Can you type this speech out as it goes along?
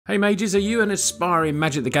Hey mages, are you an aspiring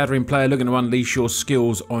Magic the Gathering player looking to unleash your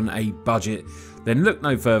skills on a budget? Then look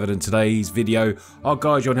no further than today's video. I'll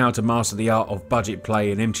guide you on how to master the art of budget play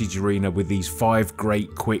in MTG Arena with these 5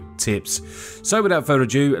 great quick tips. So without further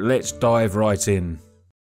ado, let's dive right in.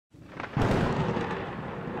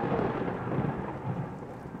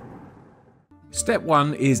 Step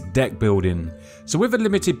 1 is deck building. So with a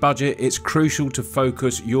limited budget, it's crucial to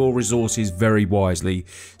focus your resources very wisely.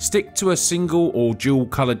 Stick to a single or dual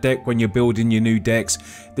colour deck when you're building your new decks.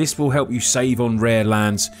 This will help you save on rare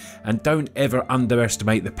lands, and don't ever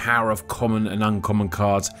underestimate the power of common and uncommon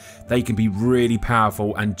cards. They can be really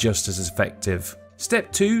powerful and just as effective.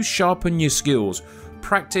 Step 2, sharpen your skills.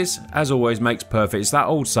 Practice, as always, makes perfect. It's that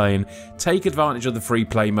old saying. Take advantage of the free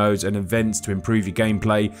play modes and events to improve your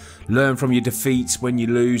gameplay. Learn from your defeats when you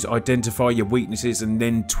lose, identify your weaknesses, and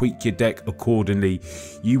then tweak your deck accordingly.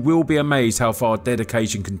 You will be amazed how far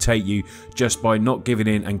dedication can take you just by not giving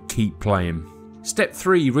in and keep playing. Step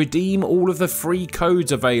 3, redeem all of the free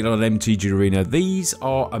codes available on MTG Arena. These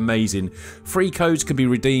are amazing. Free codes can be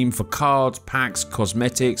redeemed for cards, packs,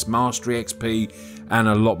 cosmetics, mastery XP, and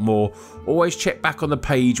a lot more. Always check back on the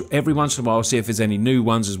page every once in a while, see if there's any new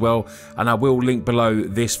ones as well, and I will link below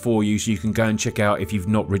this for you so you can go and check out if you've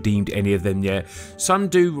not redeemed any of them yet. Some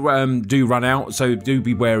do run out, so do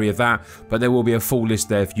be wary of that, but there will be a full list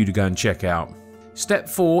there for you to go and check out. Step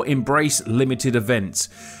 4, embrace limited events.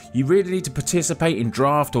 You really need to participate in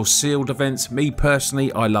draft or sealed events. Me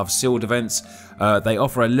personally, I love sealed events. They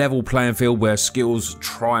offer a level playing field where skills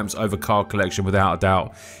triumphs over card collection without a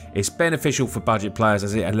doubt. It's beneficial for budget players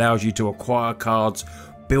as it allows you to acquire cards,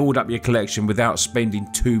 build up your collection without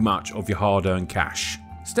spending too much of your hard-earned cash.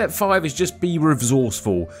 Step 5 is just be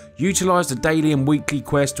resourceful. Utilise the daily and weekly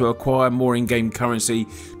quests to acquire more in-game currency.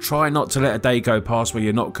 Try not to let a day go past where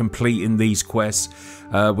you're not completing these quests.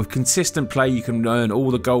 With consistent play, you can earn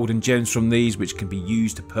all the gold and gems from these, which can be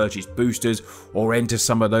used to purchase boosters or enter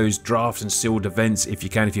some of those drafts and sealed events if you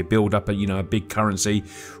can, if you build up a big currency.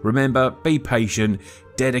 Remember, be patient.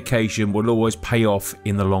 Dedication will always pay off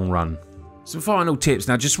in the long run. Some final tips.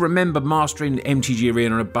 Now just remember, mastering MTG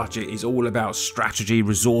Arena on a budget is all about strategy,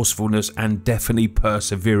 resourcefulness, and definitely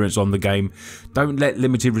perseverance on the game. Don't let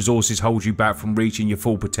limited resources hold you back from reaching your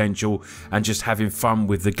full potential and just having fun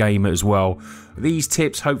with the game as well. These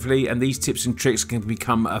tips, hopefully, and these tips and tricks can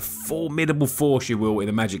become a formidable force, you will, in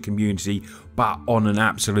the Magic community, but on an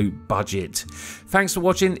absolute budget. Thanks for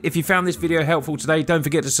watching. If you found this video helpful today, don't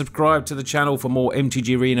forget to subscribe to the channel for more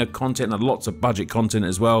MTG Arena content and lots of budget content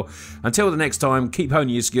as well. Until the next time, keep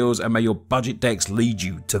honing your skills and may your budget decks lead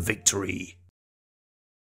you to victory.